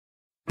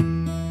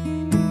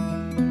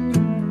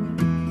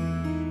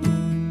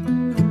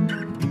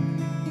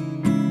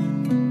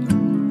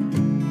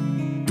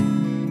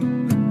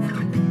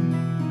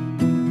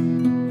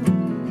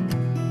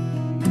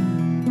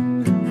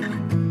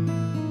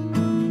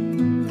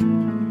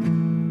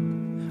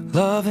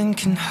Loving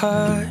can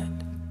hurt.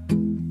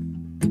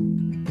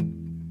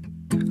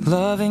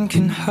 Loving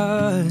can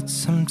hurt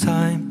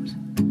sometimes,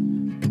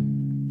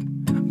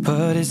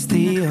 but it's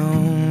the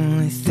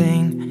only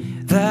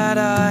thing that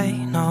I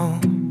know.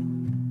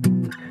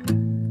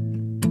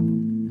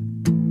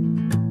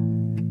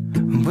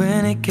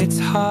 When it gets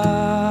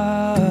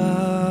hard,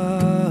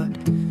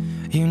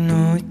 you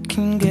know it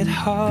can get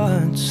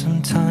hard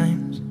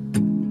sometimes.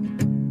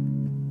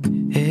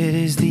 It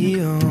is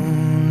the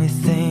only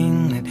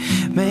thing that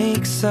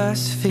makes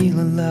us feel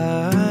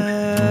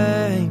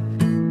alive.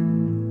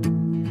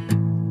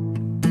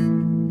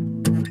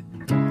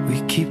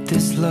 We keep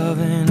this love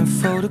in a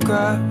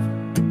photograph.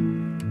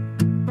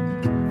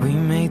 We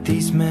made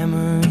these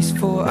memories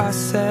for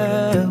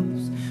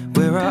ourselves,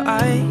 where our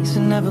eyes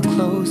are never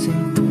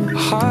closing, our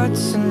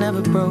hearts are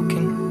never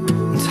broken,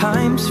 and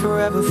time's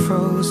forever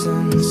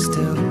frozen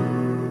still.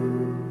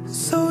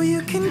 So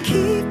you can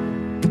keep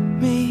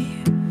me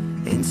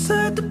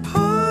inside the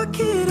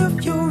pocket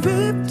of your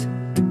ripped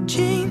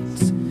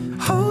jeans,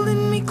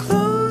 holding me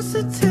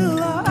closer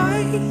till our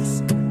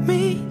eyes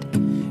meet.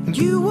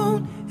 You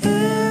won't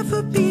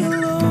ever be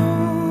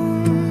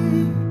alone.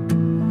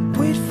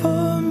 Wait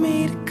for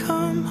me to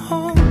come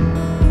home.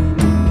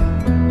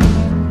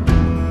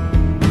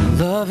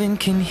 Loving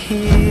can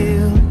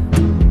heal.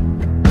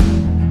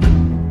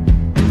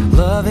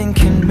 Loving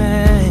can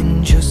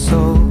mend your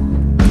soul,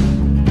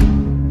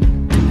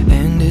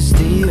 and it's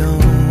the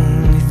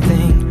only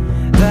thing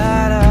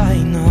that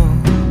I know.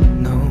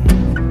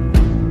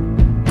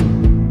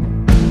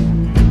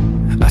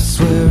 I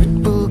swear it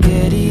will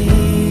get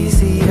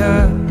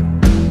easier.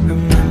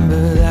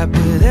 Remember that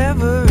with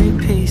every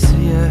piece of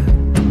you.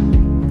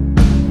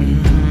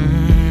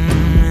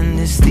 And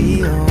it's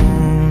the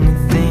only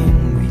thing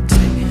we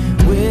take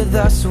with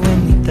us when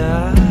we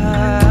die.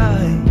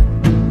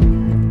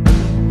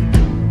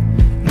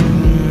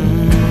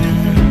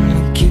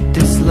 Keep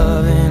this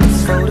love in a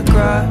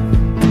photograph.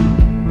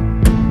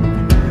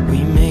 We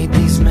made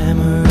these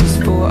memories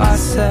for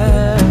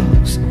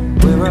ourselves,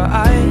 where our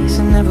eyes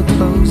are never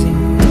closing,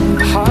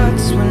 our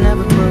hearts were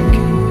never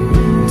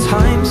broken,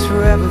 time's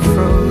forever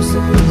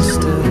frozen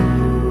still.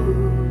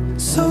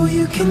 So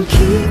you can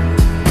keep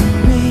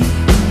me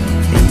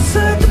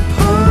inside the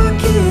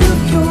pocket of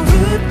your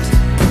ripped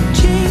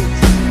jeans,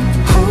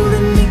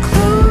 holding me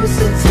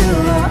closer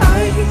till our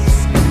eyes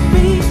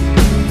meet.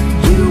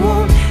 You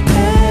won't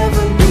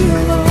ever be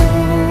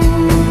alone.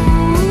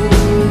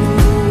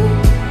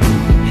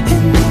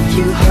 And if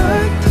you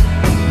hurt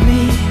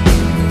me,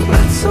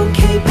 that's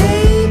okay,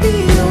 baby.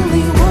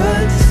 Only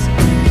words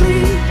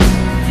bleed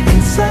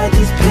inside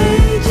these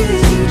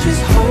pages. You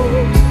just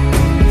hold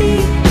me.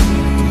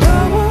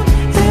 I won't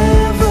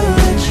ever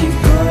let you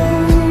go.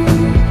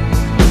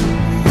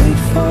 Wait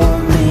for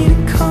me to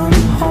come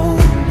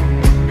home.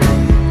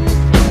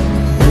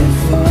 Wait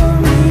for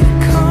me to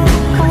come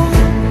home.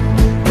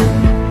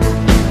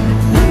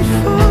 Wait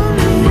for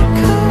me to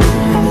come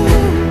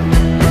home.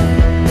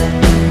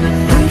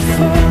 Wait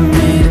for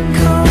me to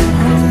come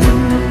home.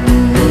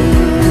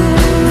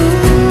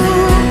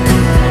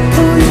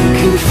 Oh, you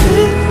can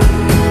fit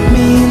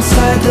me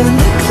inside the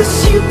necklace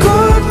you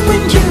got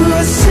when you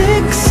were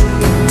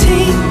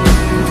 16,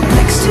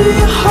 next to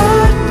your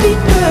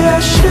heartbeat where I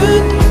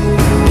should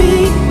be.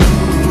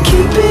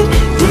 Keep it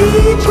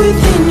deep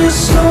within your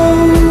soul.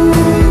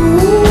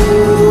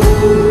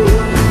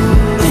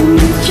 And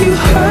if you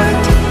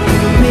hurt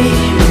me,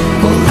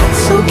 well,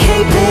 that's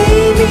okay,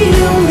 baby.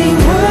 Only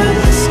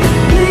words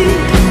bleed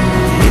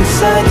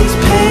inside these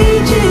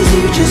pages.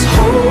 You just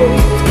hold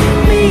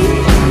me.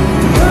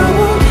 I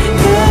won't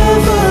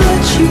ever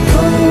let you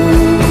go.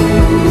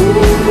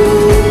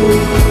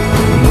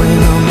 When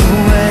I'm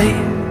away,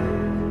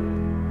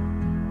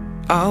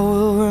 I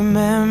will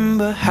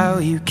remember how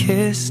you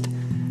kissed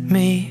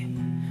me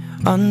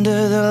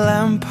under the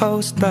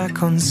lamppost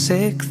back on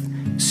 6th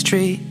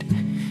Street,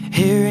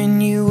 hearing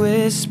you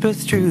whisper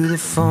through the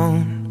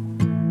phone.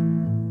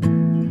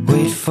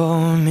 Wait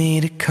for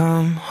me to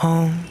come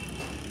home.